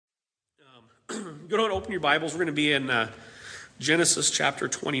Go ahead and open your Bibles. We're going to be in Genesis chapter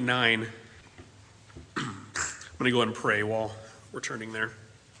 29. I'm going to go ahead and pray while we're turning there.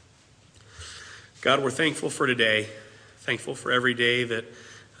 God, we're thankful for today. Thankful for every day that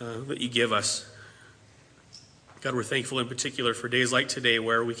you give us. God, we're thankful in particular for days like today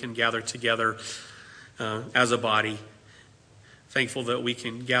where we can gather together as a body. Thankful that we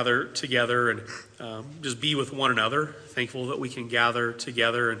can gather together and just be with one another. Thankful that we can gather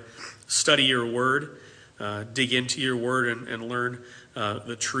together and study your word, dig into your word and learn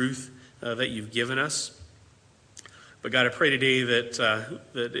the truth that you've given us. But God, I pray today that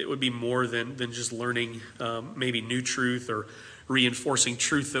it would be more than just learning maybe new truth or reinforcing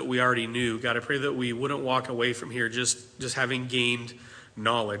truth that we already knew. God, I pray that we wouldn't walk away from here just having gained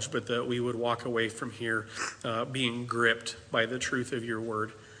knowledge, but that we would walk away from here being gripped by the truth of your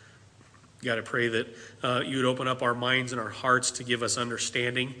word. God, I pray that you would open up our minds and our hearts to give us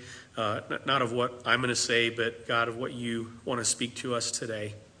understanding, not of what I'm going to say, but God, of what you want to speak to us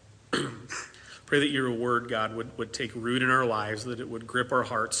today. Pray that your word, God, would take root in our lives, that it would grip our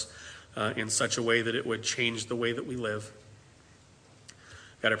hearts in such a way that it would change the way that we live.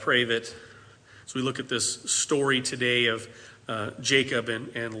 God, I pray that as we look at this story today of Jacob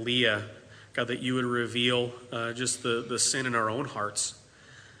and Leah, God, that you would reveal just the sin in our own hearts.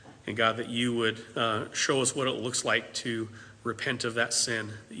 And God, that you would show us what it looks like to repent of that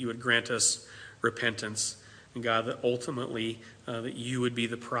sin, that you would grant us repentance. And God, that ultimately that you would be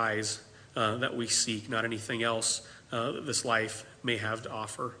the prize that we seek, not anything else that this life may have to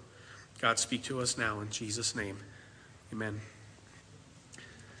offer. God, speak to us now in Jesus' name. Amen.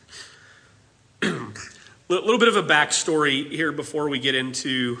 A little bit of a backstory here before we get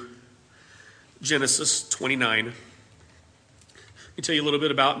into Genesis 29. Let me tell you a little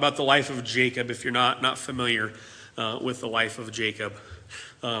bit about the life of Jacob if you're not familiar with the life of Jacob.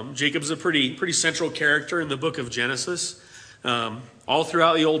 Jacob's a pretty central character in the book of Genesis. All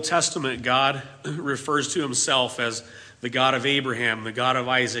throughout the Old Testament, God refers to himself as the God of Abraham, the God of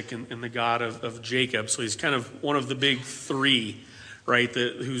Isaac, and the God of Jacob. So he's kind of one of the big three, right,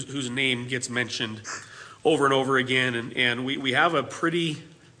 whose name gets mentioned over and over again. And we have a pretty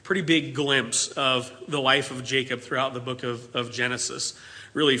big glimpse of the life of Jacob throughout the book of Genesis.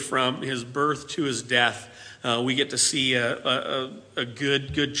 Really, from his birth to his death, we get to see a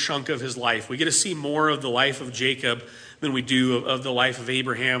good chunk of his life. We get to see more of the life of Jacob than we do of the life of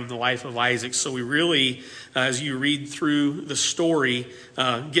Abraham, the life of Isaac. So we really, as you read through the story,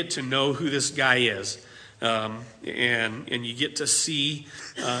 get to know who this guy is. And you get to see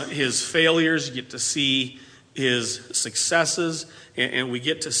his failures, you get to see his successes, and we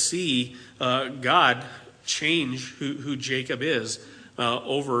get to see God change who Jacob is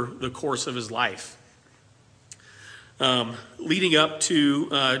over the course of his life. Leading up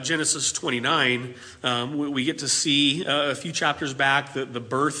to Genesis 29, we get to see a few chapters back the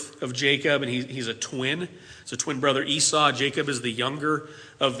birth of Jacob, and he's a twin. It's a twin brother Esau. Jacob is the younger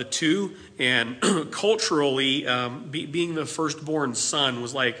of the two, and culturally, being the firstborn son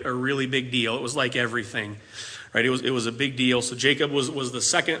was like a really big deal. It was like everything, right? It was a big deal. So Jacob was the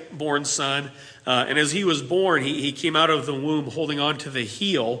second-born son, and as he was born, he came out of the womb holding on to the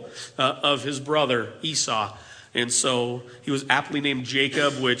heel of his brother Esau. And so he was aptly named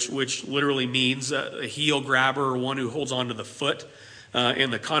Jacob, which literally means a heel grabber or one who holds on to the foot.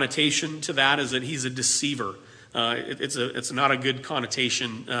 And the connotation to that is that he's a deceiver. It's not a good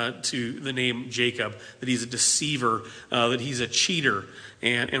connotation to the name Jacob, that he's a deceiver, that he's a cheater.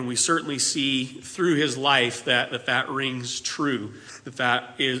 And we certainly see through his life that rings true,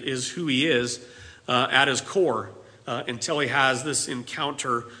 that is who he is at his core, until he has this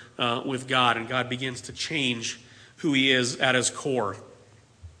encounter with God, and God begins to change who he is at his core.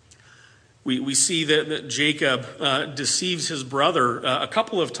 We see that Jacob deceives his brother a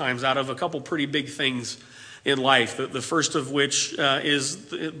couple of times out of a couple pretty big things in life. The first of which is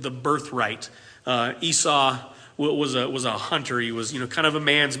the birthright. Esau was a hunter. He was kind of a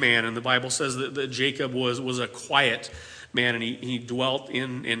man's man, and the Bible says that Jacob was a quiet man, and he dwelt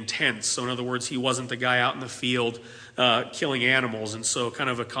in tents. So in other words, he wasn't the guy out in the field killing animals. And so kind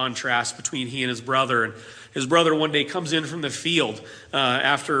of a contrast between he and his brother. And his brother one day comes in from the field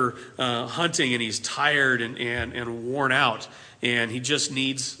after hunting, and he's tired and worn out, and he just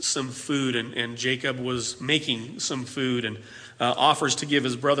needs some food. And Jacob was making some food and offers to give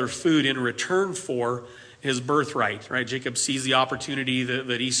his brother food in return for his birthright, right? Jacob sees the opportunity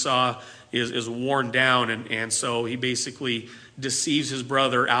that Esau is worn down, and so he basically deceives his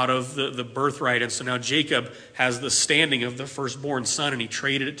brother out of the birthright. And so now Jacob has the standing of the firstborn son, and he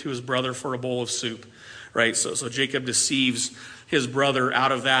traded it to his brother for a bowl of soup, right? So Jacob deceives his brother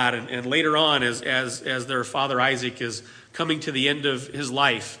out of that. And later on, as their father Isaac is coming to the end of his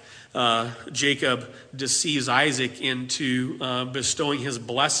life, Jacob deceives Isaac into bestowing his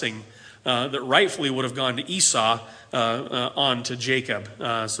blessing that rightfully would have gone to Esau on to Jacob.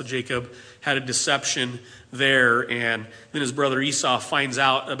 So Jacob had a deception there, and then his brother Esau finds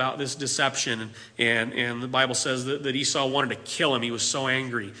out about this deception, and the Bible says that Esau wanted to kill him. He was so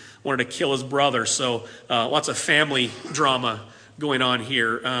angry, wanted to kill his brother. So lots of family drama going on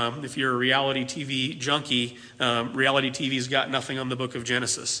here. If you're a reality TV junkie, reality TV's got nothing on the book of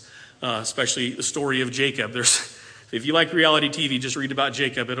Genesis, especially the story of Jacob. If you like reality TV, just read about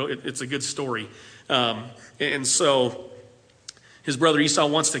Jacob. It's a good story. And so his brother Esau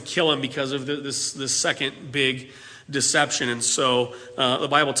wants to kill him because of this second big deception. And so the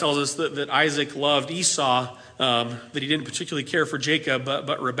Bible tells us that Isaac loved Esau, that he didn't particularly care for Jacob,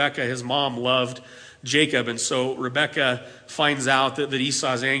 but Rebekah, his mom, loved Jacob. And so Rebekah finds out that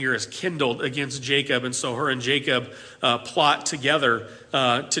Esau's anger is kindled against Jacob. And so her and Jacob plot together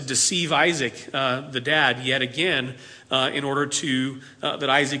to deceive Isaac, the dad, yet again, in order that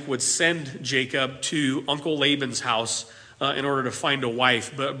Isaac would send Jacob to Uncle Laban's house in order to find a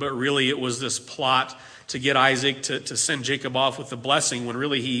wife. But really it was this plot to get Isaac to send Jacob off with the blessing, when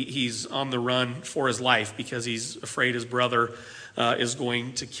really he's on the run for his life because he's afraid his brother is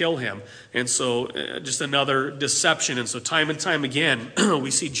going to kill him. And so just another deception. And so time and time again,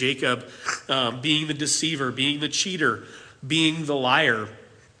 we see Jacob being the deceiver, being the cheater, being the liar,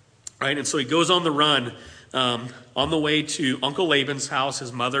 right? And so he goes on the run on the way to Uncle Laban's house,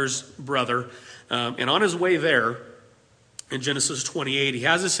 his mother's brother. And on his way there, in Genesis 28, he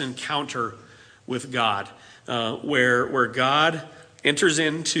has this encounter with God, where God enters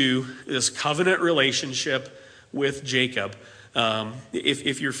into this covenant relationship with Jacob.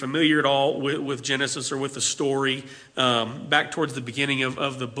 If you're familiar at all with Genesis or with the story, back towards the beginning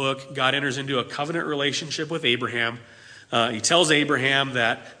of the book, God enters into a covenant relationship with Abraham. He tells Abraham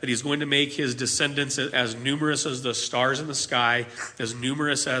that he's going to make his descendants as numerous as the stars in the sky, as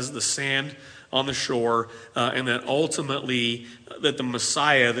numerous as the sand on the shore, and that ultimately that the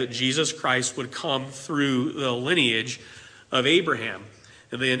Messiah, that Jesus Christ, would come through the lineage of Abraham.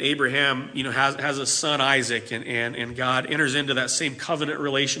 And then Abraham, has a son, Isaac, and God enters into that same covenant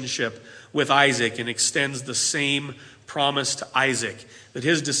relationship with Isaac and extends the same promise to Isaac, that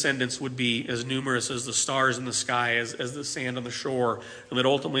his descendants would be as numerous as the stars in the sky, as the sand on the shore, and that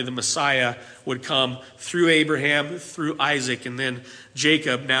ultimately the Messiah would come through Abraham, through Isaac. And then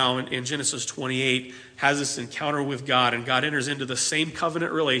Jacob, now in Genesis 28, has this encounter with God, and God enters into the same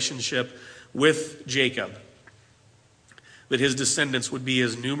covenant relationship with Jacob, that his descendants would be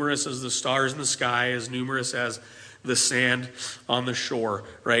as numerous as the stars in the sky, as numerous as the sand on the shore,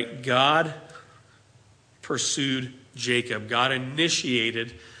 right? God pursued Jacob. God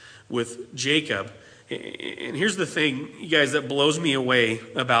initiated with Jacob. And here's the thing, you guys, that blows me away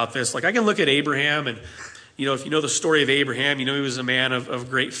about this. Like, I can look at Abraham, and, if you know the story of Abraham, he was a man of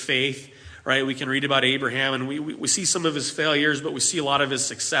great faith, right? We can read about Abraham, and we see some of his failures, but we see a lot of his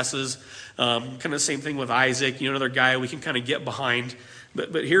successes. Kind of the same thing with Isaac, another guy we can kind of get behind.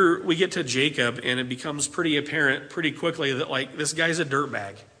 But here we get to Jacob, and it becomes pretty apparent pretty quickly that, like, this guy's a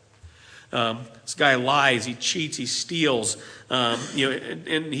dirtbag. This guy lies, he cheats, he steals,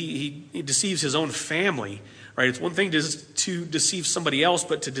 and he deceives his own family, right? It's one thing to deceive somebody else,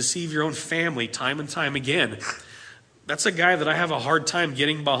 but to deceive your own family time and time again. That's a guy that I have a hard time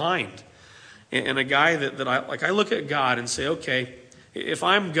getting behind. And a guy that I look at God and say, okay, if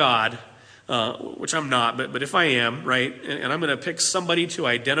I'm God, which I'm not, but if I am, right, and I'm going to pick somebody to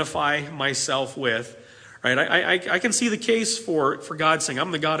identify myself with, right? I can see the case for God saying,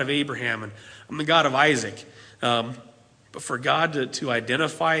 I'm the God of Abraham and I'm the God of Isaac. But for God to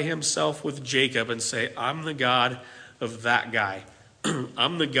identify himself with Jacob and say, I'm the God of that guy.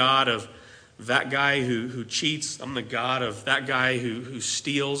 I'm the God of that guy who cheats. I'm the God of that guy who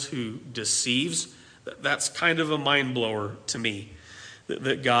steals, who deceives. That's kind of a mind blower to me,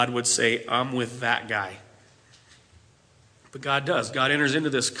 that God would say, I'm with that guy. But God does. God enters into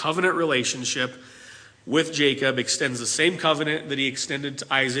this covenant relationship with Jacob, extends the same covenant that he extended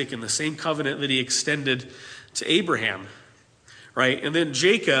to Isaac and the same covenant that he extended to Abraham, right? And then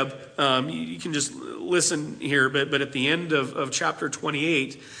Jacob, you can just listen here, but at the end of chapter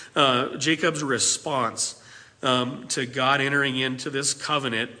 28, Jacob's response to God entering into this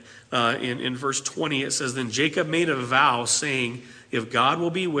covenant, in verse 20, it says, then Jacob made a vow saying, if God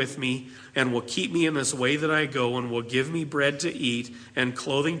will be with me and will keep me in this way that I go and will give me bread to eat and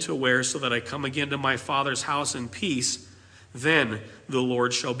clothing to wear so that I come again to my father's house in peace, Then the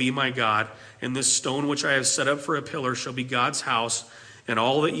Lord shall be my God, and this stone which I have set up for a pillar shall be God's house, and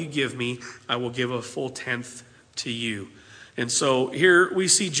all that you give me, I will give a full tenth to you. And so here we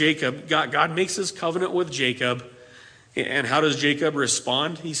see Jacob. God makes his covenant with Jacob. And how does Jacob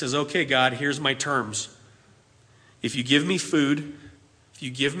respond? He says, okay, God, here's my terms. If you give me food, if you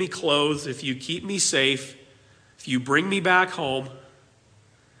give me clothes, if you keep me safe, if you bring me back home,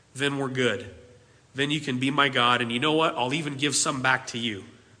 then we're good. Then you can be my God, and you know what? I'll even give some back to you.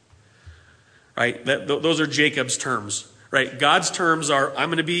 Right? Those are Jacob's terms. Right? God's terms are, I'm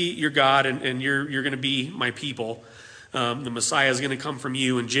going to be your God, and you're going to be my people. The Messiah is going to come from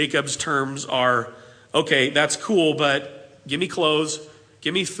you. And Jacob's terms are, okay, that's cool, but give me clothes,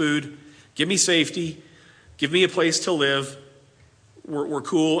 give me food, give me safety, give me a place to live. We're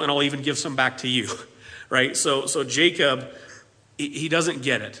cool, and I'll even give some back to you. Right? So Jacob, he doesn't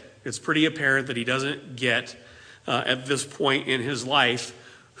get it. It's pretty apparent that he doesn't get, at this point in his life,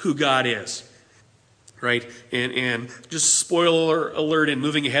 who God is. Right? And just spoiler alert, in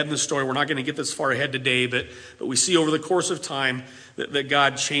moving ahead in the story, we're not going to get this far ahead today, but we see over the course of time that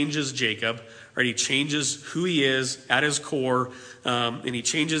God changes Jacob. Right? He changes who he is at his core, and he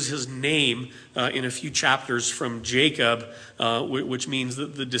changes his name in a few chapters from Jacob, which means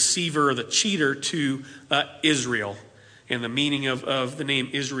the deceiver or the cheater, to Israel. And the meaning of the name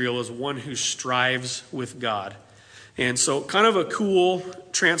Israel is one who strives with God. And so kind of a cool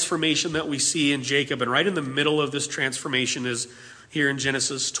transformation that we see in Jacob. And right in the middle of this transformation is here in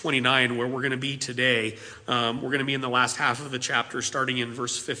Genesis 29, where we're going to be today. We're going to be in the last half of the chapter, starting in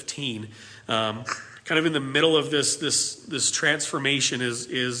verse 15. Kind of in the middle of this transformation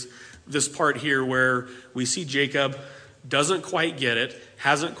is this part here where we see Jacob doesn't quite get it,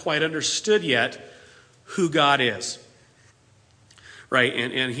 hasn't quite understood yet who God is. Right,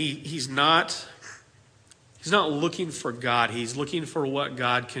 and he's not looking for God. He's looking for what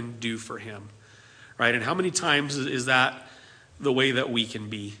God can do for him. Right, and how many times is that the way that we can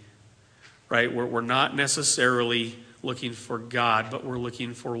be? Right, we're not necessarily looking for God, but we're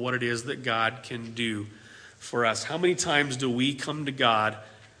looking for what it is that God can do for us. How many times do we come to God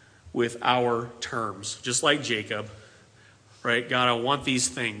with our terms, just like Jacob? Right, God, I want these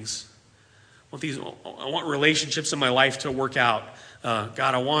things. I want relationships in my life to work out. God,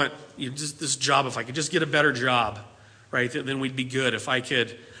 I want just this job. If I could just get a better job, right, then we'd be good. If I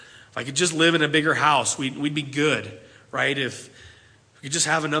could just live in a bigger house, we'd be good, right? If we could just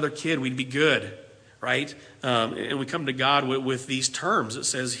have another kid, we'd be good, right? And we come to God with these terms. It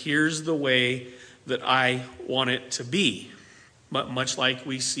says, here's the way that I want it to be. But much like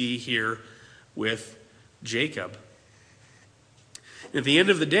we see here with Jacob. At the end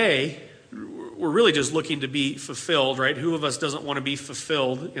of the day, we're really just looking to be fulfilled, right? Who of us doesn't want to be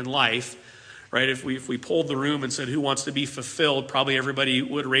fulfilled in life, right? If we polled the room and said, who wants to be fulfilled, probably everybody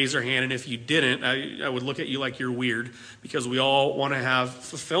would raise their hand. And if you didn't, I would look at you like you're weird, because we all want to have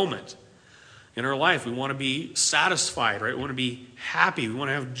fulfillment in our life. We want to be satisfied, right? We want to be happy. We want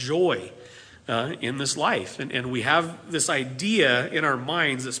to have joy in this life. And we have this idea in our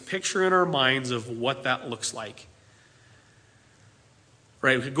minds, this picture in our minds of what that looks like.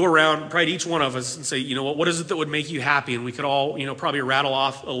 Right, we could go around, probably each one of us, and say, you know what is it that would make you happy? And we could all, probably rattle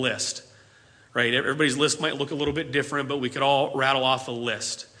off a list. Right, everybody's list might look a little bit different, but we could all rattle off a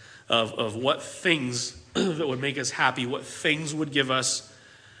list of what things that would make us happy, what things would give us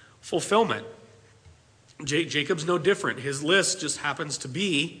fulfillment. Jacob's no different. His list just happens to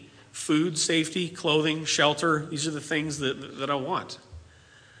be food, safety, clothing, shelter. These are the things that I want.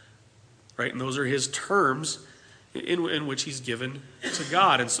 Right, and those are his terms in which he's given to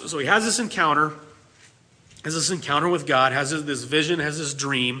God. And so he has this encounter with God, has this vision, has this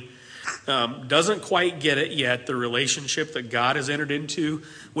dream, doesn't quite get it yet, the relationship that God has entered into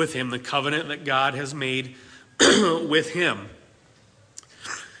with him, the covenant that God has made with him.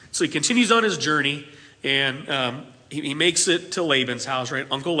 So he continues on his journey, and he makes it to Laban's house, right?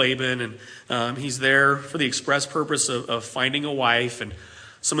 Uncle Laban, and he's there for the express purpose of finding a wife. And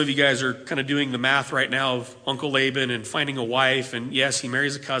some of you guys are kind of doing the math right now of Uncle Laban and finding a wife. And yes, he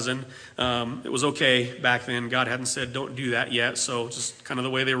marries a cousin. It was okay back then. God hadn't said don't do that yet. So just kind of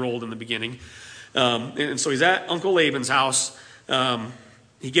the way they rolled in the beginning. And so he's at Uncle Laban's house.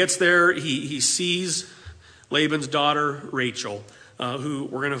 He gets there. He sees Laban's daughter, Rachel, who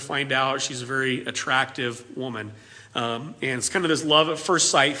we're going to find out she's a very attractive woman. And it's kind of this love at first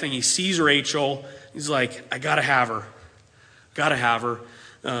sight thing. He sees Rachel. He's like, I got to have her. Got to have her.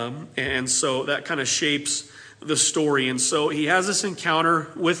 And so that kind of shapes the story. And so he has this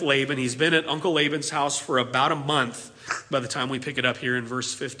encounter with Laban. He's been at Uncle Laban's house for about a month by the time we pick it up here in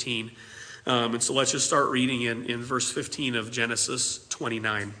verse 15. And so let's just start reading in verse 15 of Genesis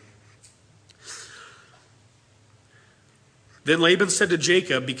 29. Then Laban said to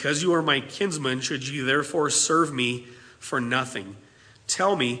Jacob, because you are my kinsman, should you therefore serve me for nothing?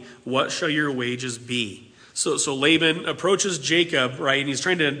 Tell me, what shall your wages be? So Laban approaches Jacob, right, and he's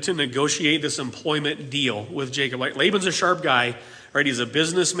trying to negotiate this employment deal with Jacob. Like, Laban's a sharp guy, right? He's a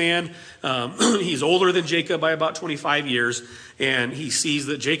businessman. He's older than Jacob by about 25 years, and he sees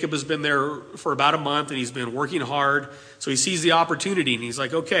that Jacob has been there for about a month, and he's been working hard. So he sees the opportunity, and he's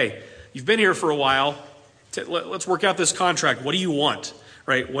like, okay, you've been here for a while. Let's work out this contract. What do you want,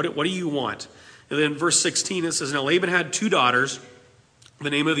 right? What do you want? And then verse 16, it says, now Laban had 2 daughters. The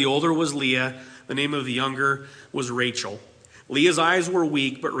name of the older was Leah. The name of the younger was Rachel. Leah's eyes were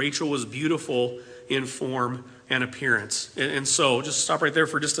weak, but Rachel was beautiful in form and appearance. And so, just stop right there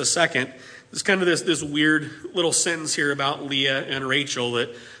for just a second. There's kind of this weird little sentence here about Leah and Rachel,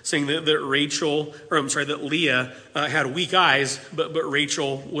 that saying that Leah had weak eyes, but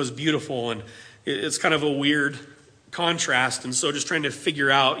Rachel was beautiful. And it's kind of a weird contrast. And so just trying to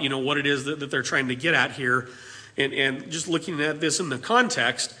figure out, what it is that they're trying to get at here. And just looking at this in the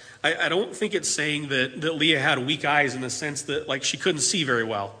context, I don't think it's saying that Leah had weak eyes in the sense that, like, she couldn't see very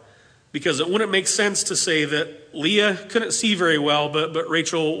well. Because it wouldn't make sense to say that Leah couldn't see very well, but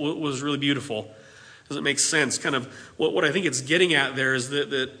Rachel was really beautiful. Doesn't make sense. Kind of what I think it's getting at there is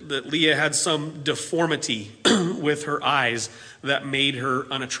that Leah had some deformity with her eyes that made her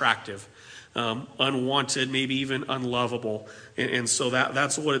unattractive, unwanted, maybe even unlovable. And so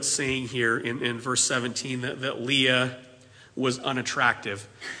that's what it's saying here in verse 17, that Leah was unattractive.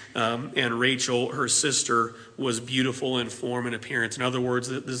 And Rachel, her sister, was beautiful in form and appearance. In other words,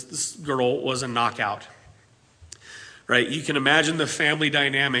 this girl was a knockout. Right? You can imagine the family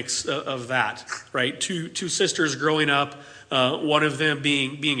dynamics of that. Right? Two sisters growing up, one of them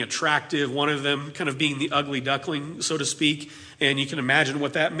being attractive, one of them kind of being the ugly duckling, so to speak. And you can imagine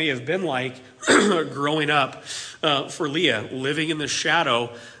what that may have been like growing up for Leah, living in the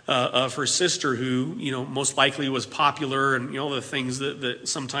shadow of her sister, who, most likely was popular, and, the things that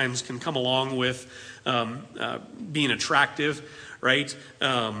sometimes can come along with being attractive, right?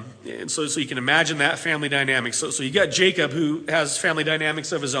 And so you can imagine that family dynamic. So you got Jacob, who has family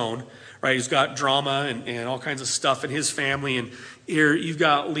dynamics of his own, right? He's got drama and all kinds of stuff in his family. And here you've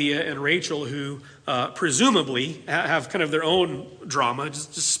got Leah and Rachel, who presumably have kind of their own drama,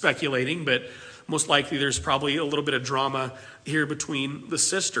 just speculating, but most likely there's probably a little bit of drama here between the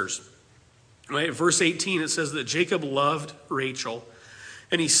sisters. Right? Verse 18, it says that Jacob loved Rachel.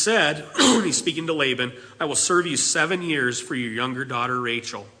 And he said, he's speaking to Laban, I will serve you 7 years for your younger daughter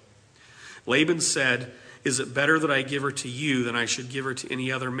Rachel. Laban said, is it better that I give her to you than I should give her to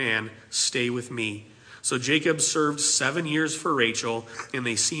any other man? Stay with me. So Jacob served 7 years for Rachel, and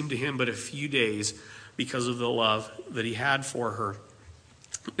they seemed to him but a few days because of the love that he had for her.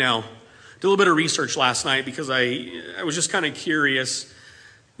 Now, did a little bit of research last night because I was just kind of curious,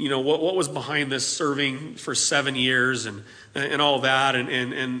 what was behind this serving for 7 years and all that.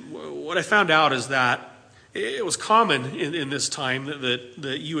 And what I found out is that it was common in this time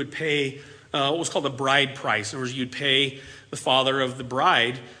that you would pay what was called the bride price. In other words, you'd pay the father of the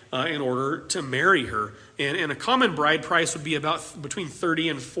bride in order to marry her. And a common bride price would be about between 30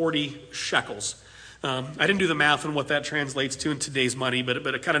 and 40 shekels. I didn't do the math on what that translates to in today's money, but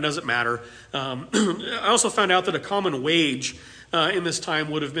it kind of doesn't matter. I also found out that a common wage in this time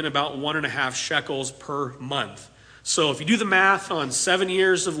would have been about 1.5 shekels per month. So if you do the math on 7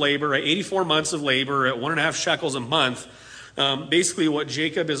 years of labor, right, 84 months of labor at 1.5 shekels a month, basically what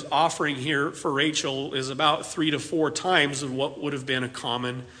Jacob is offering here for Rachel is about 3 to 4 times of what would have been a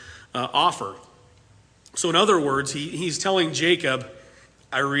common offer. So in other words, he's telling Jacob,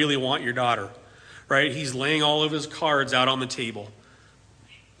 I really want your daughter. Right? He's laying all of his cards out on the table.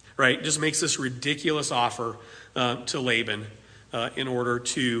 Right? Just makes this ridiculous offer to Laban in order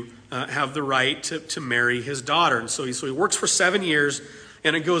to have the right to marry his daughter. And so he works for 7 years,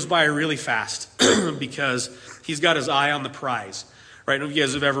 and it goes by really fast because he's got his eye on the prize. Right? I don't know if you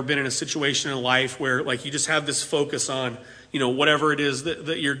guys have ever been in a situation in life where, like, you just have this focus on, whatever it is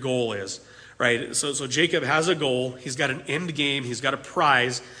that your goal is. Right? So Jacob has a goal. He's got an end game. He's got a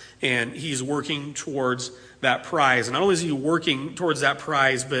prize. And he's working towards that prize. And not only is he working towards that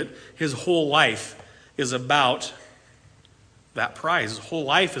prize, but his whole life is about that prize. His whole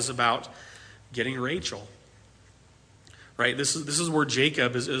life is about getting Rachel. Right? This is where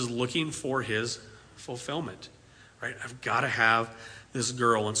Jacob is looking for his fulfillment. Right? I've got to have this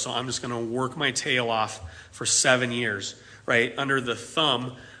girl. And so I'm just going to work my tail off for 7 years. Right? Under the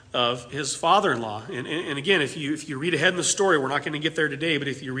thumb of his father-in-law. And again, if you read ahead in the story, we're not going to get there today, but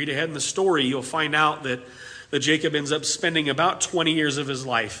if you read ahead in the story, you'll find out that Jacob ends up spending about 20 years of his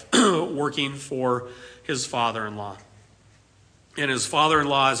life working for his father-in-law. And his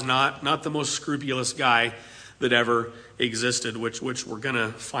father-in-law is not the most scrupulous guy that ever existed, which we're going to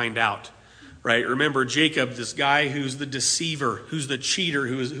find out. Right? Remember, Jacob, this guy who's the deceiver, who's the cheater,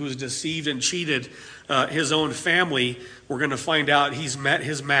 who's deceived and cheated his own family, we're going to find out he's met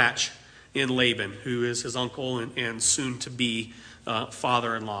his match in Laban, who is his uncle and soon-to-be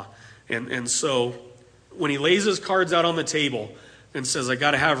father-in-law. And so when he lays his cards out on the table and says, I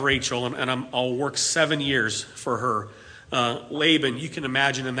got to have Rachel, and I'll work 7 years for her, Laban, you can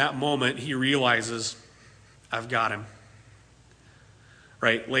imagine in that moment, he realizes, I've got him.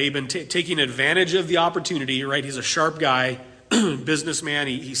 Right, Laban taking advantage of the opportunity, right? He's a sharp guy, businessman.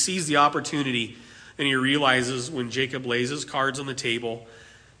 He sees the opportunity, and he realizes when Jacob lays his cards on the table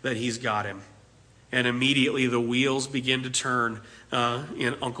that he's got him. And immediately the wheels begin to turn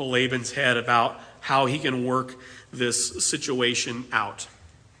in Uncle Laban's head about how he can work this situation out.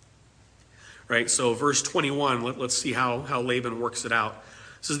 Right, so verse 21, let's see how Laban works it out.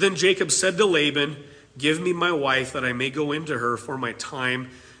 It says, Then Jacob said to Laban, Give me my wife that I may go into her, for my time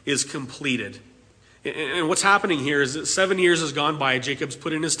is completed. And what's happening here is that 7 years has gone by. Jacob's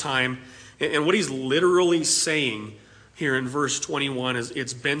put in his time. And what he's literally saying here in verse 21 is,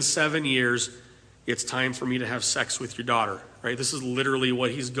 it's been 7 years. It's time for me to have sex with your daughter. Right? This is literally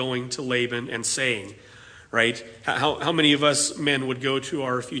what he's going to Laban and saying. Right? How many of us men would go to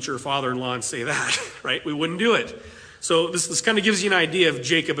our future father-in-law and say that? Right? We wouldn't do it. So this kind of gives you an idea of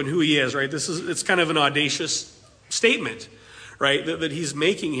Jacob and who he is, right? It's kind of an audacious statement, right, that he's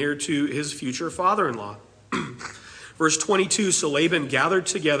making here to his future father-in-law. Verse 22, So Laban gathered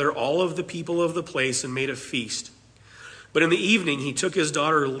together all of the people of the place and made a feast. But in the evening he took his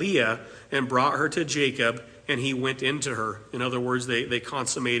daughter Leah and brought her to Jacob, and he went into her. In other words, they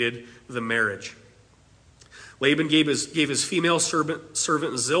consummated the marriage. Laban gave his female servant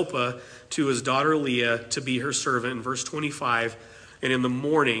Zilpah to his daughter Leah to be her servant, in verse 25. And in the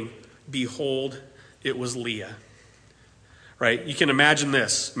morning, behold, it was Leah. Right? You can imagine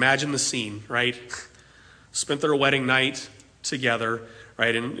this. Imagine the scene, right? Spent their wedding night together,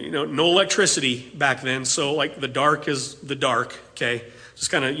 right? And, no electricity back then. So, the dark is the dark, okay?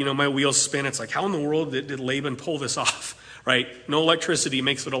 Just kind of, my wheels spin. It's like, how in the world did Laban pull this off, right? No electricity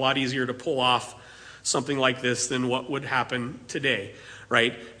makes it a lot easier to pull off something like this than what would happen today,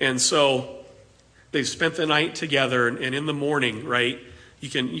 right? And so they've spent the night together, and in the morning, right, you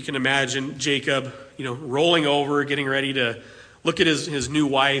can imagine Jacob, rolling over, getting ready to look at his new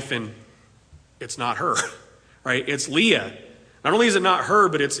wife, and it's not her, right? It's Leah. Not only is it not her,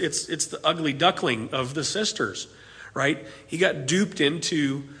 but it's the ugly duckling of the sisters, right? He got duped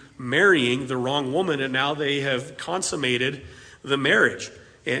into marrying the wrong woman, and now they have consummated the marriage.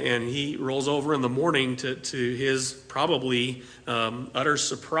 And he rolls over in the morning to his probably utter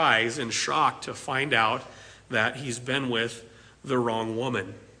surprise and shock to find out that he's been with the wrong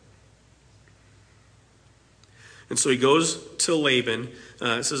woman. And so he goes to Laban.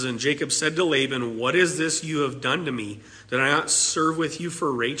 It says, And Jacob said to Laban, What is this you have done to me? Did I not serve with you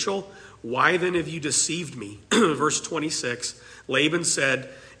for Rachel? Why then have you deceived me? Verse 26, Laban said,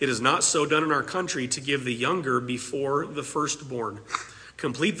 It is not so done in our country to give the younger before the firstborn.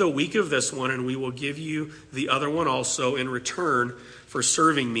 Complete the week of this one, and we will give you the other one also in return for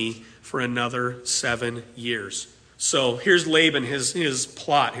serving me for another 7 years. So here's Laban, his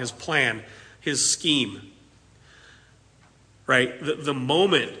plot, his plan, his scheme. Right? The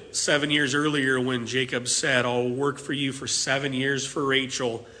moment 7 years earlier when Jacob said, I'll work for you for 7 years for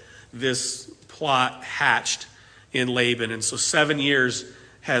Rachel, this plot hatched in Laban. And so 7 years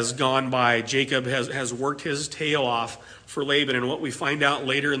has gone by. Jacob has worked his tail off for Laban. And what we find out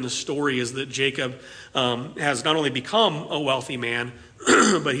later in the story is that Jacob has not only become a wealthy man,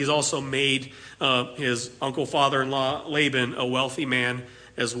 but he's also made his uncle father-in-law Laban a wealthy man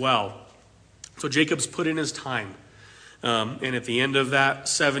as well. So Jacob's put in his time. And at the end of that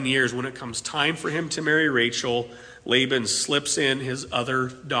 7 years, when it comes time for him to marry Rachel, Laban slips in his other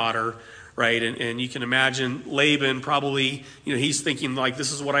daughter, right? And you can imagine Laban probably, he's thinking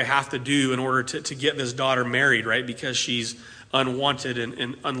this is what I have to do in order to get this daughter married, right? Because she's unwanted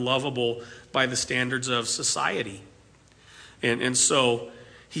and unlovable by the standards of society. And so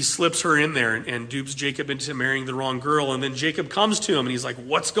he slips her in there and dupes Jacob into marrying the wrong girl. And then Jacob comes to him and he's like,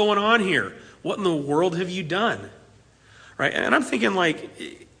 what's going on here? What in the world have you done? Right? And I'm thinking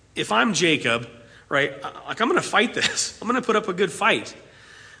if I'm Jacob, right, I'm going to fight this. I'm going to put up a good fight.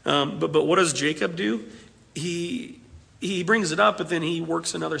 But what does Jacob do? He he brings it up, but then he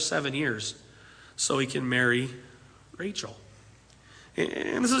works another 7 years so he can marry Rachel.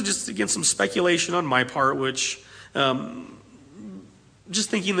 And this is just, again, some speculation on my part, which just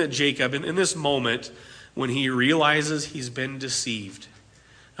thinking that Jacob, in this moment, when he realizes he's been deceived,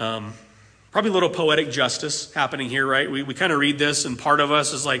 probably a little poetic justice happening here, right? We kind of read this, and part of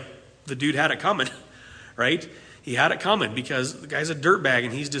us is like, the dude had it coming, right? He had it coming because the guy's a dirtbag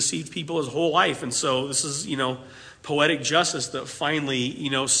and he's deceived people his whole life. And so this is, poetic justice that finally,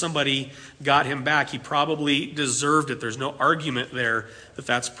 somebody got him back. He probably deserved it. There's no argument there that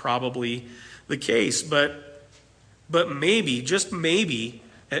that's probably the case. But maybe, just maybe,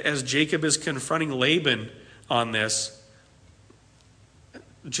 as Jacob is confronting Laban on this,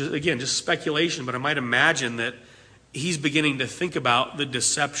 just speculation, but I might imagine that he's beginning to think about the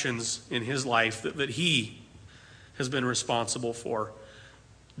deceptions in his life that he has been responsible for,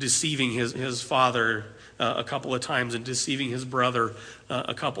 deceiving his father a couple of times and deceiving his brother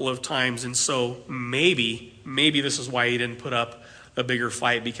a couple of times. And so maybe this is why he didn't put up a bigger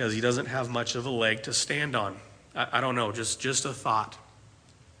fight, because he doesn't have much of a leg to stand on. I don't know, just a thought.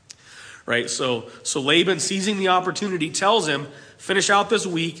 Right, so Laban, seizing the opportunity, tells him, finish out this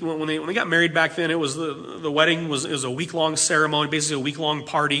week. When they got married back then, it was the wedding was a week-long ceremony, basically a week-long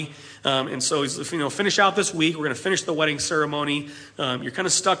party. And so he's, finish out this week. We're going to finish the wedding ceremony. You're kind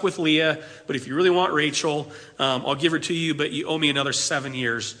of stuck with Leah, but if you really want Rachel, I'll give her to you, but you owe me another 7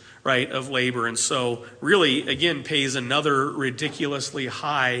 years, right, of labor. And so really, again, pays another ridiculously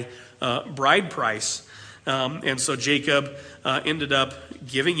high bride price. And so Jacob ended up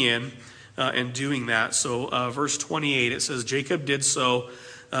giving in and doing that. So verse 28, it says, Jacob did so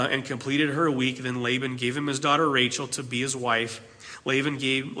and completed her week. Then Laban gave him his daughter Rachel to be his wife. Laban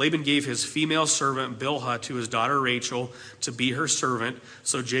gave his female servant Bilhah to his daughter Rachel to be her servant.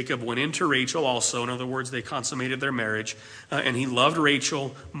 So Jacob went into Rachel also. In other words, they consummated their marriage. And he loved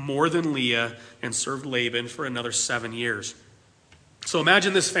Rachel more than Leah and served Laban for another 7 years. So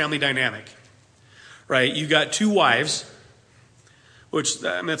imagine this family dynamic, right? You got two wives, which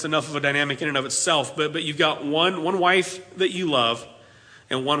that's enough of a dynamic in and of itself. But you've got one wife that you love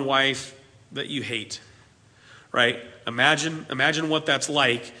and one wife that you hate, right? Imagine what that's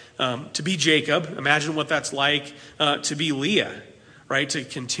like to be Jacob. Imagine what that's like to be Leah, right? To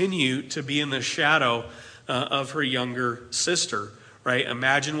continue to be in the shadow of her younger sister, right?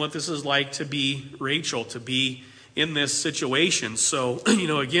 Imagine what this is like to be Rachel, to be in this situation. So,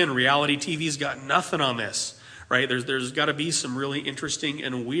 again, reality TV's got nothing on this, right? There's got to be some really interesting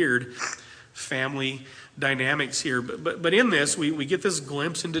and weird family dynamics here. But in this, we get this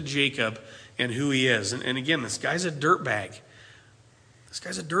glimpse into Jacob and who he is. And again, this guy's a dirtbag.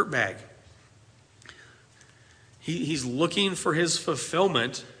 He's looking for his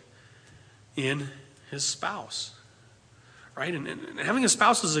fulfillment in his spouse, right? And having a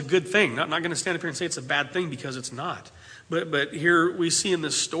spouse is a good thing. Not going to stand up here and say it's a bad thing, because it's not. But here we see in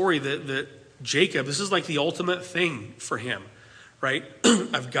this story that Jacob, this is like the ultimate thing for him, right?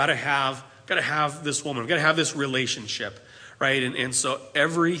 I've got to have this woman. I've got to have this relationship, right? And so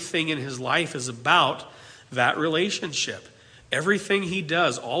everything in his life is about that relationship. Everything he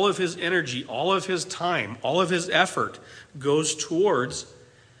does, all of his energy, all of his time, all of his effort goes towards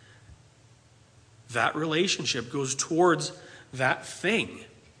that relationship, goes towards that thing.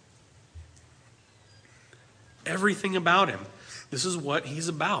 Everything about him. This is what he's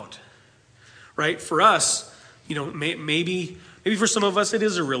about, right? For us, maybe for some of us it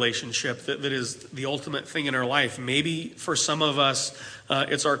is a relationship that is the ultimate thing in our life. Maybe for some of us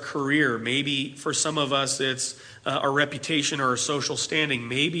it's our career. Maybe for some of us it's our reputation or our social standing.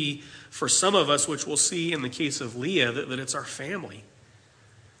 Maybe for some of us, which we'll see in the case of Leah, that it's our family.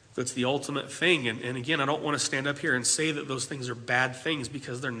 That's the ultimate thing. And again, I don't want to stand up here and say that those things are bad things,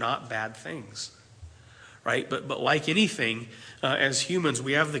 because they're not bad things, right? But like anything, as humans,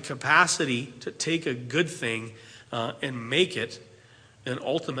 we have the capacity to take a good thing and make it an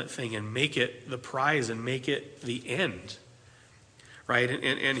ultimate thing, and make it the prize, and make it the end, right?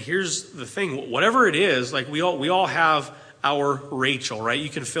 And here's the thing: whatever it is, like we all have our Rachel, right? You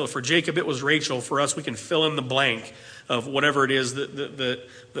can fill, for Jacob it was Rachel. For us, we can fill in the blank of whatever it is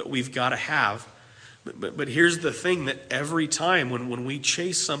that we've got to have. But here's the thing: that every time when we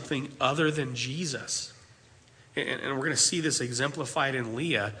chase something other than Jesus, and we're going to see this exemplified in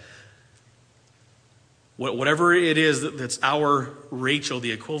Leah, whatever it is that's our Rachel,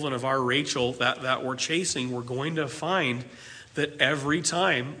 the equivalent of our Rachel that we're chasing, we're going to find that every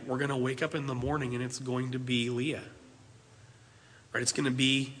time we're going to wake up in the morning and it's going to be Leah. Right? It's going to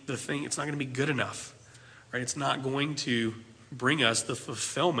be the thing. It's not going to be good enough. Right? It's not going to bring us the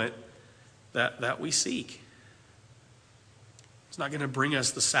fulfillment that we seek. It's not going to bring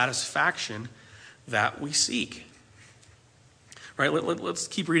us the satisfaction that we seek. Right? Let's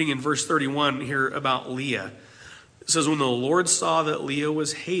keep reading in verse 31 here about Leah. It says, when the Lord saw that Leah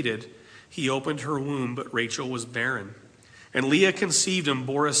was hated, he opened her womb, but Rachel was barren. And Leah conceived and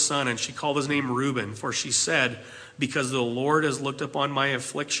bore a son, and she called his name Reuben, for she said, because the Lord has looked upon my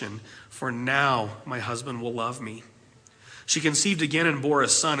affliction, for now my husband will love me. She conceived again and bore a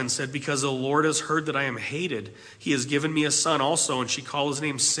son, and said, because the Lord has heard that I am hated, he has given me a son also, and she called his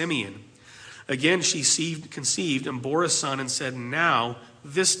name Simeon. Again she conceived and bore a son, and said, now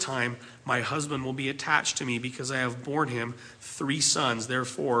this time my husband will be attached to me, because I have borne him 3 sons.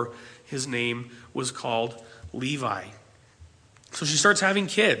 Therefore his name was called Levi. So she starts having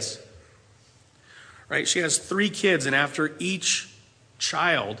kids. Right? She has 3 kids, and after each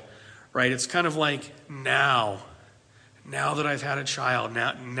child, right, it's kind of like, now that I've had a child,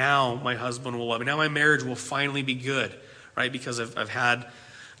 now my husband will love me. Now my marriage will finally be good, right? Because I've had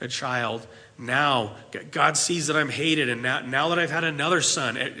a child. Now God sees that I'm hated, and now that I've had another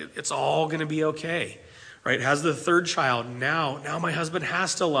son, it's all going to be okay, right? Has the 3rd child. Now my husband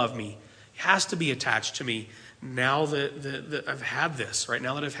has to love me. He has to be attached to me. Now that I've had this, right?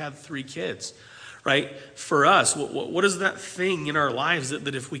 Now that I've had 3 kids, right? For us, what is that thing in our lives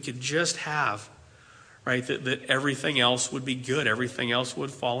that if we could just have, right, that everything else would be good, everything else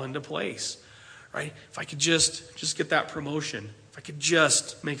would fall into place, right? If I could just get that promotion, if I could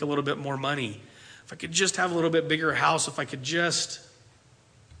just make a little bit more money, if I could just have a little bit bigger house, if I could just,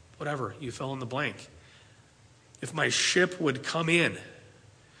 whatever, you fill in the blank. If my ship would come in,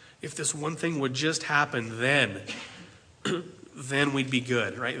 if this one thing would just happen, then we'd be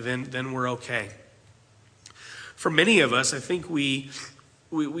good, right? Then we're okay. For many of us, I think we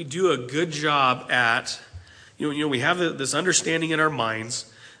do a good job at, we have this understanding in our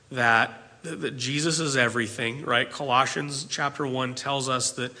minds that Jesus is everything, right? Colossians chapter 1 tells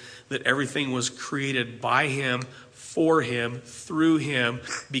us that everything was created by him, for him, through him,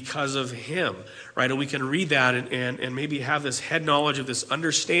 because of him, right? And we can read that and maybe have this head knowledge of this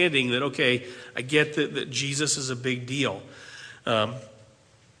understanding that, okay, I get that Jesus is a big deal, but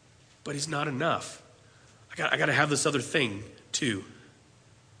he's not enough. I got to have this other thing too.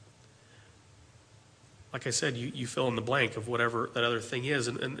 Like I said, you fill in the blank of whatever that other thing is.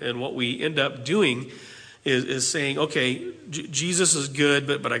 And what we end up doing is saying, okay, Jesus is good,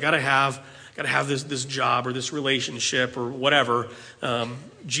 but I got to have this job or this relationship or whatever.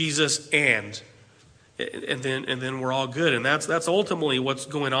 Jesus and then we're all good. And that's ultimately what's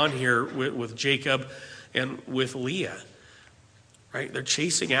going on here with Jacob and with Leah. Right? They're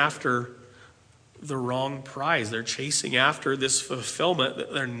chasing after the wrong prize. They're chasing after this fulfillment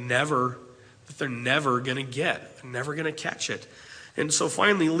that they're never going to get. They're never going to catch it. And so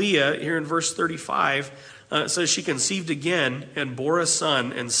finally, Leah, here in verse 35, says she conceived again and bore a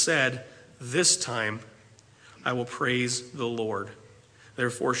son and said, this time I will praise the Lord.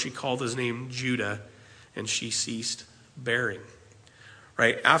 Therefore she called his name Judah, and she ceased bearing.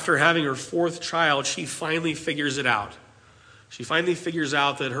 Right? After having her 4th child, she finally figures it out. She finally figures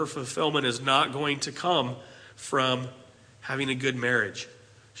out that her fulfillment is not going to come from having a good marriage.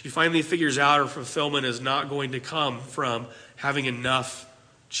 She finally figures out her fulfillment is not going to come from having enough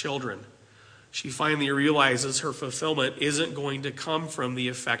children. She finally realizes her fulfillment isn't going to come from the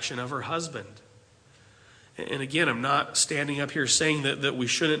affection of her husband. And again, I'm not standing up here saying that we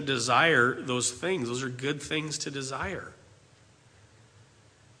shouldn't desire those things. Those are good things to desire.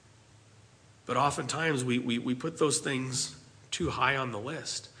 But oftentimes we put those things too high on the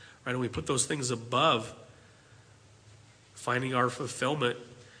list, right? And we put those things above finding our fulfillment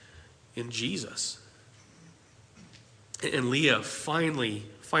in Jesus. And Leah finally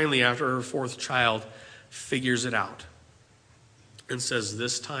after her 4th child figures it out and says,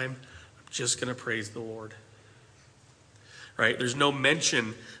 this time I'm just going to praise the Lord. Right? There's no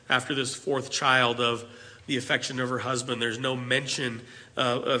mention after this 4th child of the affection of her husband. There's no mention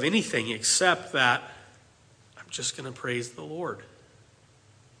of anything except that I'm just going to praise the Lord.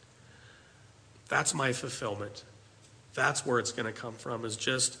 That's my fulfillment. That's where it's going to come from, is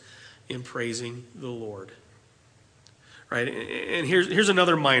just in praising the Lord. Right? And here's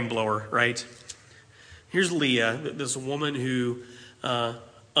another mind blower, right? Here's Leah, this woman who,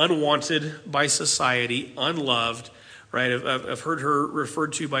 unwanted by society, unloved, right? I've heard her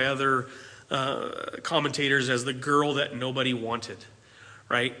referred to by other commentators as the girl that nobody wanted,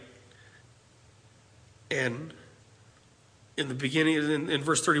 right? And in the beginning, in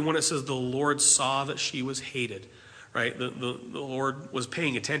verse 31, it says, the Lord saw that she was hated, right? The Lord was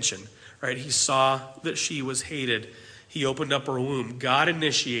paying attention, right? He saw that she was hated. He opened up her womb. God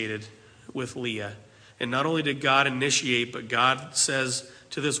initiated with Leah, And not only did God initiate, but God says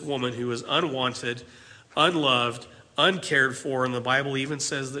to this woman who is unwanted, unloved, uncared for, and the Bible even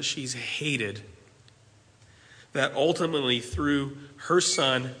says that she's hated, that ultimately through her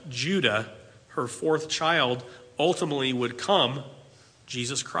son, Judah, her fourth child, ultimately would come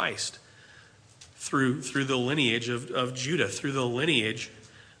Jesus Christ through the lineage of Judah, through the lineage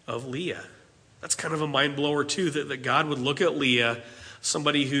of Leah. That's kind of a mind blower too, that God would look at Leah,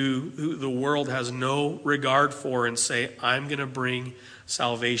 somebody who the world has no regard for, and say, I'm going to bring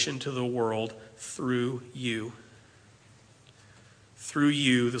salvation to the world through you. Through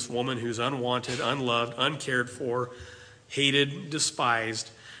you, this woman who's unwanted, unloved, uncared for, hated, despised,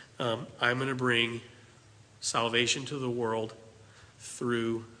 I'm going to bring salvation to the world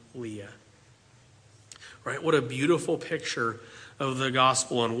through Leah. Right? What a beautiful picture of the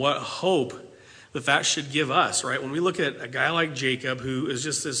gospel, and what hope that should give us, right? When we look at a guy like Jacob, who is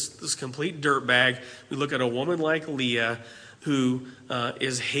just this complete dirtbag, we look at a woman like Leah, who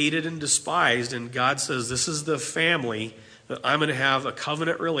is hated and despised, and God says, this is the family that I'm going to have a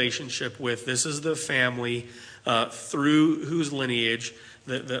covenant relationship with. This is the family through whose lineage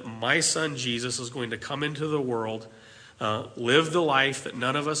that my son Jesus is going to come into the world, live the life that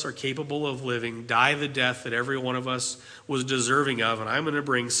none of us are capable of living, die the death that every one of us was deserving of, and I'm going to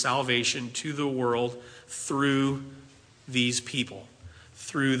bring salvation to the world through these people,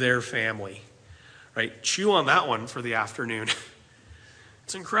 through their family. Right? Chew on that one for the afternoon.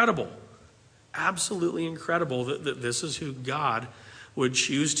 It's incredible. Absolutely incredible that this is who God would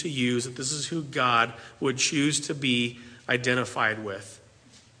choose to use, that this is who God would choose to be identified with.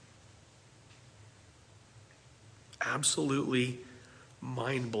 Absolutely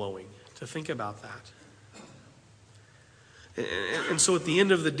mind-blowing to think about that. And so at the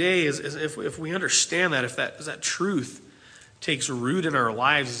end of the day, is if we understand that, as that truth takes root in our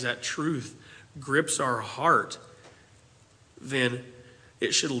lives, as that truth grips our heart, then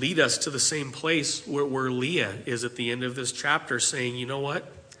it should lead us to the same place where Leah is at the end of this chapter, saying, you know what?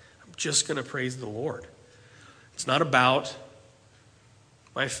 I'm just going to praise the Lord. It's not about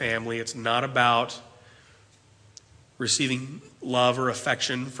my family. It's not about receiving love or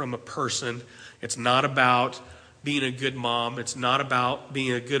affection from a person. It's not about being a good mom. It's not about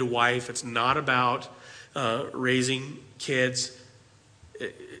being a good wife. It's not about raising kids.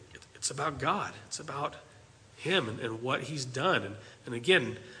 It's about God. It's about him and what he's done. And again,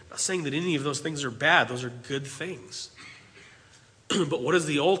 I'm not saying that any of those things are bad. Those are good things. But what is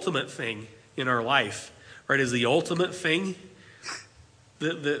the ultimate thing in our life? Right? Is the ultimate thing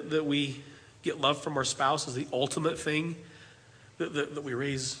that we get love from our spouse? Is the ultimate thing that we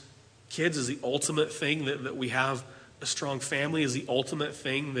raise kids? Is the ultimate thing that we have a strong family? Is the ultimate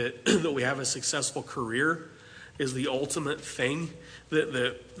thing that we have a successful career? Is the ultimate thing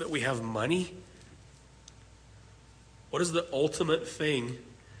that we have money? What is the ultimate thing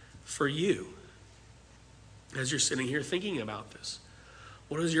for you as you're sitting here thinking about this?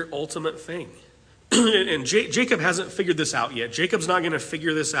 What is your ultimate thing? And Jacob hasn't figured this out yet. Jacob's not going to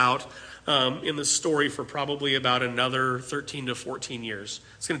figure this out in the story for probably about another 13 to 14 years.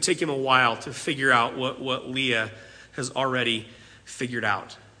 It's going to take him a while to figure out what Leah has already figured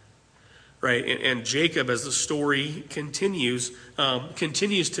out. Right? And Jacob, as the story continues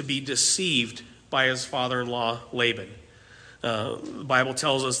to be deceived by his father-in-law Laban. The Bible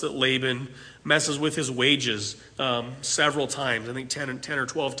tells us that Laban messes with his wages several times. I think 10 or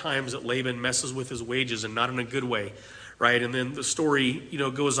 12 times that Laban messes with his wages, and not in a good way. Right? And then the story,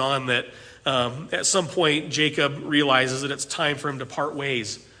 goes on that at some point Jacob realizes that it's time for him to part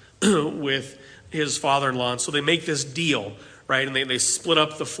ways with his father-in-law. And so they make this deal, right? And they split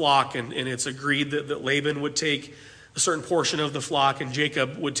up the flock, and it's agreed that Laban would take a certain portion of the flock and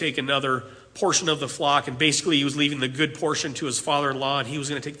Jacob would take another portion of the flock. And basically he was leaving the good portion to his father-in-law, and he was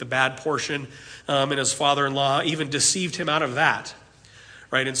going to take the bad portion. And his father-in-law even deceived him out of that.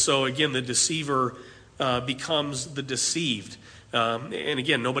 Right? And so again, the deceiver becomes the deceived. And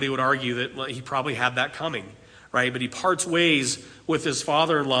again, nobody would argue that he probably had that coming, right? But he parts ways with his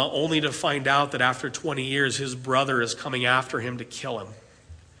father-in-law only to find out that after 20 years, his brother is coming after him to kill him,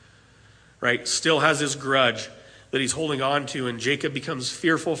 right? Still has his grudge that he's holding on to, and Jacob becomes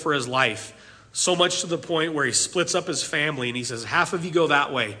fearful for his life, so much to the point where he splits up his family, and he says, half of you go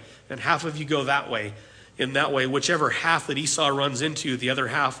that way, and half of you go that way. In that way, whichever half that Esau runs into, the other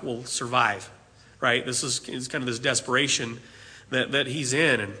half will survive. Right? This is kind of this desperation that he's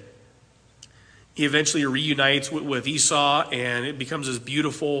in. And he eventually reunites with Esau, and it becomes this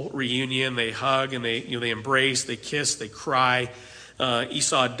beautiful reunion. They hug and they embrace, they kiss, they cry.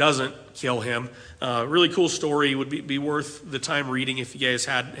 Esau doesn't kill him. Really cool story. Would be worth the time reading if you guys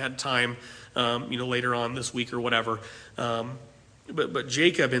had time. later on this week or whatever. But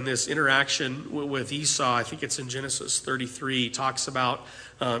Jacob, in this interaction with Esau, I think it's in Genesis 33, talks about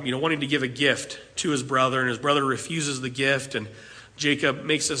wanting to give a gift to his brother, and his brother refuses the gift, and Jacob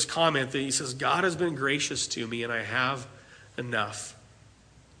makes this comment that he says, God has been gracious to me, and I have enough.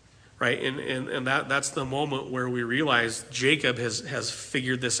 Right? And that's the moment where we realize Jacob has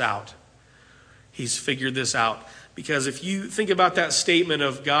figured this out. He's figured this out. Because if you think about that statement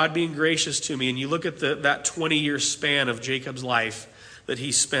of God being gracious to me, and you look at that 20-year span of Jacob's life that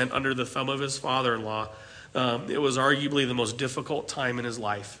he spent under the thumb of his father-in-law, it was arguably the most difficult time in his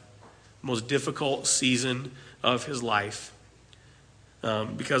life, most difficult season of his life.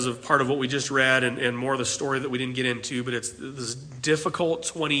 Because of part of what we just read and more of the story that we didn't get into, but it's this difficult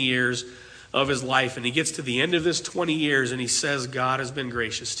 20 years of his life. And he gets to the end of this 20 years and he says, God has been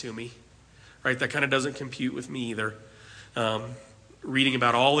gracious to me. Right? That kind of doesn't compute with me either. Reading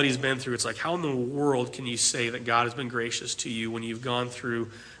about all that he's been through, it's like, how in the world can you say that God has been gracious to you when you've gone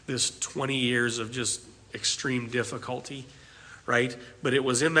through this 20 years of just extreme difficulty? Right? But it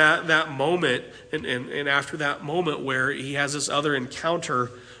was in that moment and after that moment where he has this other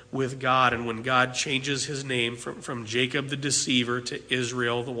encounter with God, and when God changes his name from Jacob the deceiver to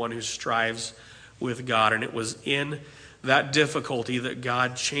Israel, the one who strives with God. And it was in that difficulty that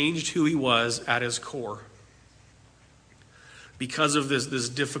God changed who he was at his core. Because of this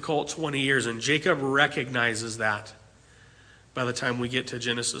difficult 20 years, and Jacob recognizes that. By the time we get to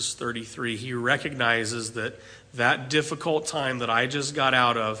Genesis 33, he recognizes that difficult time that I just got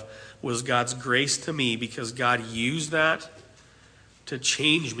out of was God's grace to me, because God used that to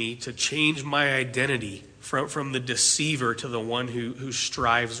change me, to change my identity from the deceiver to the one who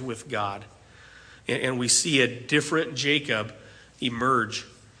strives with God. And we see a different Jacob emerge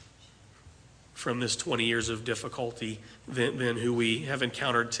from this 20 years of difficulty than who we have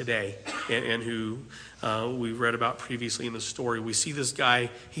encountered today and who we read about previously in the story. We see this guy,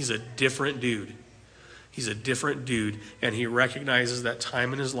 he's a different dude. He's a different dude, and he recognizes that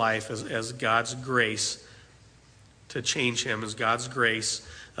time in his life as God's grace to change him, as God's grace,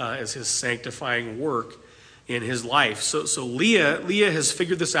 as his sanctifying work in his life. So Leah has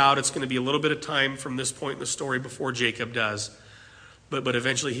figured this out. It's going to be a little bit of time from this point in the story before Jacob does. But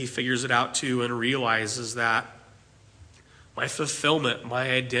eventually he figures it out too and realizes that my fulfillment,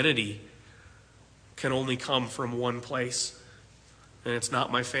 my identity can only come from one place. And it's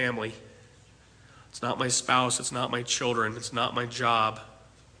not my family. It's not my spouse. It's not my children. It's not my job.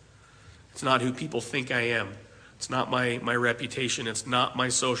 It's not who people think I am. It's not my reputation. It's not my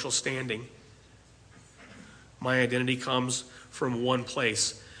social standing. My identity comes from one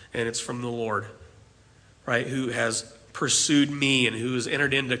place, and it's from the Lord, right? Who has pursued me and who has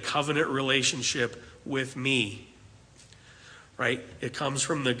entered into covenant relationship with me, right? It comes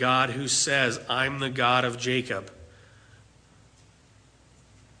from the God who says, I'm the God of Jacob.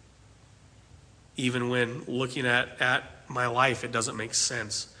 Even when looking at my life, it doesn't make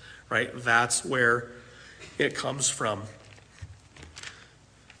sense, right? That's where it comes from.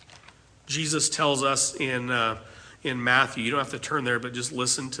 Jesus tells us in Matthew, you don't have to turn there, but just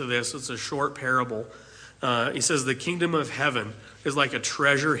listen to this. It's a short parable. He says, the kingdom of heaven is like a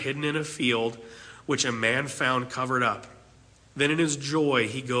treasure hidden in a field, which a man found covered up. Then in his joy,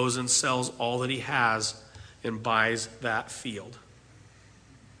 he goes and sells all that he has and buys that field.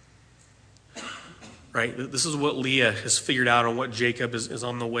 Right? This is what Leah has figured out and what Jacob is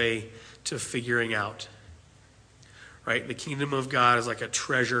on the way to figuring out. Right? The kingdom of God is like a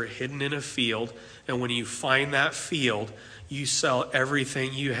treasure hidden in a field. And when you find that field, you sell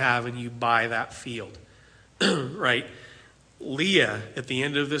everything you have and you buy that field. Right? Leah, at the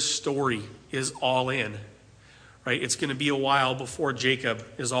end of this story, is all in. Right? It's going to be a while before Jacob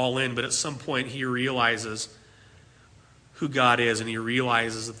is all in, but at some point he realizes who God is, and he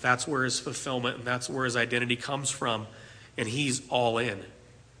realizes that that's where his fulfillment and that's where his identity comes from, and he's all in.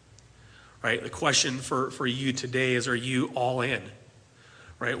 Right? The question for you today is, are you all in?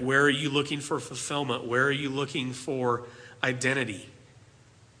 Right? Where are you looking for fulfillment? Where are you looking for identity?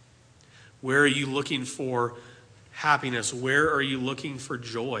 Where are you looking for happiness? Where are you looking for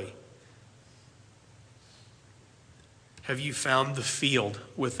joy? Have you found the field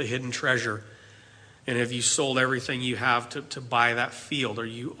with the hidden treasure? And have you sold everything you have to buy that field? Are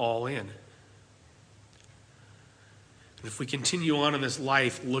you all in? And if we continue on in this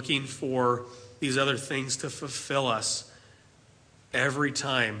life looking for these other things to fulfill us, every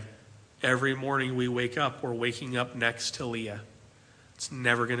time, every morning we wake up, we're waking up next to Leah. It's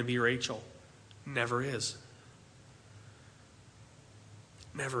never going to be Rachel. Never is.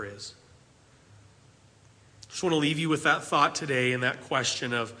 Never is. Just want to leave you with that thought today and that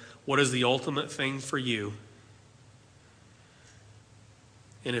question of what is the ultimate thing for you?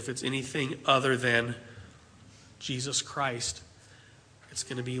 And if it's anything other than Jesus Christ, it's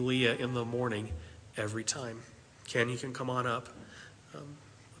going to be Leah in the morning every time. Ken, you can come on up.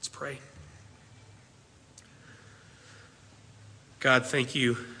 Let's pray. God, thank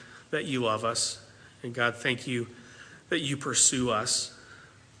you that you love us. And God, thank you that you pursue us.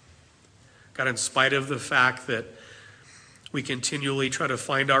 God, in spite of the fact that we continually try to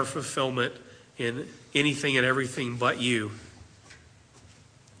find our fulfillment in anything and everything but you,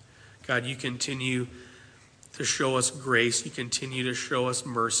 God, you continue to show us grace. You continue to show us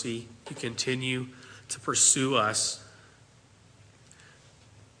mercy. You continue to pursue us.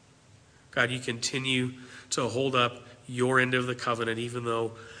 God, you continue to hold up your end of the covenant, even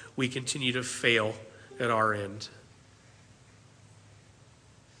though we continue to fail at our end.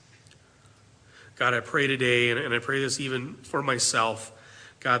 God, I pray today, and I pray this even for myself,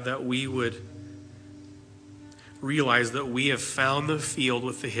 God, that we would realize that we have found the field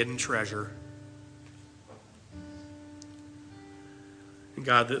with the hidden treasure. And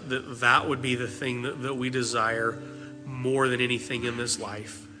God, that would be the thing that we desire more than anything in this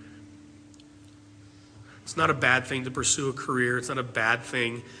life. It's not a bad thing to pursue a career. It's not a bad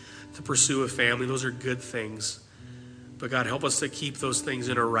thing to pursue a family. Those are good things. But God, help us to keep those things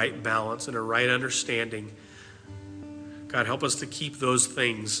in a right balance, in a right understanding. God, help us to keep those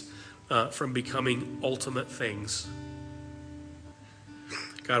things from becoming ultimate things.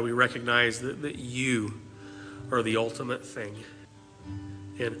 God, we recognize that you are the ultimate thing.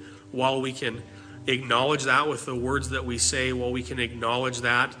 And while we can acknowledge that with the words that we say, while we can acknowledge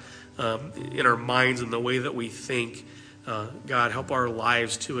that in our minds and the way that we think, God, help our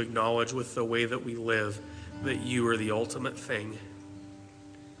lives to acknowledge with the way that we live that you are the ultimate thing.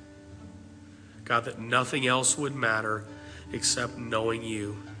 God, that nothing else would matter except knowing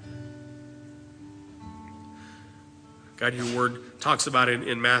you. God, your word talks about it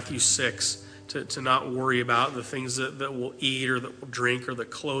in Matthew 6, to not worry about the things that we'll eat or that we'll drink or the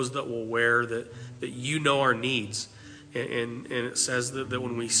clothes that we'll wear, that you know our needs. And it says that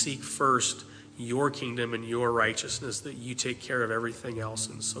when we seek first your kingdom and your righteousness, that you take care of everything else.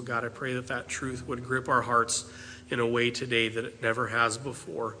 And so, God, I pray that truth would grip our hearts in a way today that it never has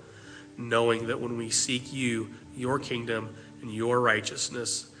before, knowing that when we seek you, your kingdom and your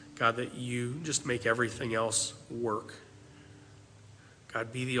righteousness, God, that you just make everything else work.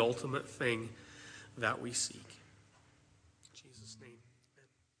 God, be the ultimate thing that we seek. In Jesus' name.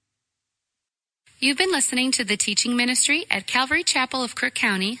 You've been listening to the teaching ministry at Calvary Chapel of Crook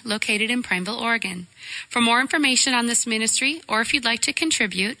County, located in Prineville, Oregon. For more information on this ministry, or if you'd like to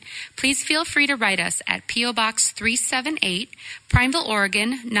contribute, please feel free to write us at P.O. Box 378, Prineville,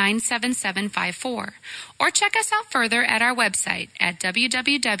 Oregon 97754, or check us out further at our website at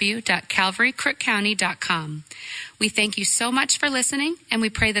www.calvarycrookcounty.com. We thank you so much for listening, and we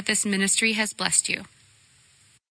pray that this ministry has blessed you.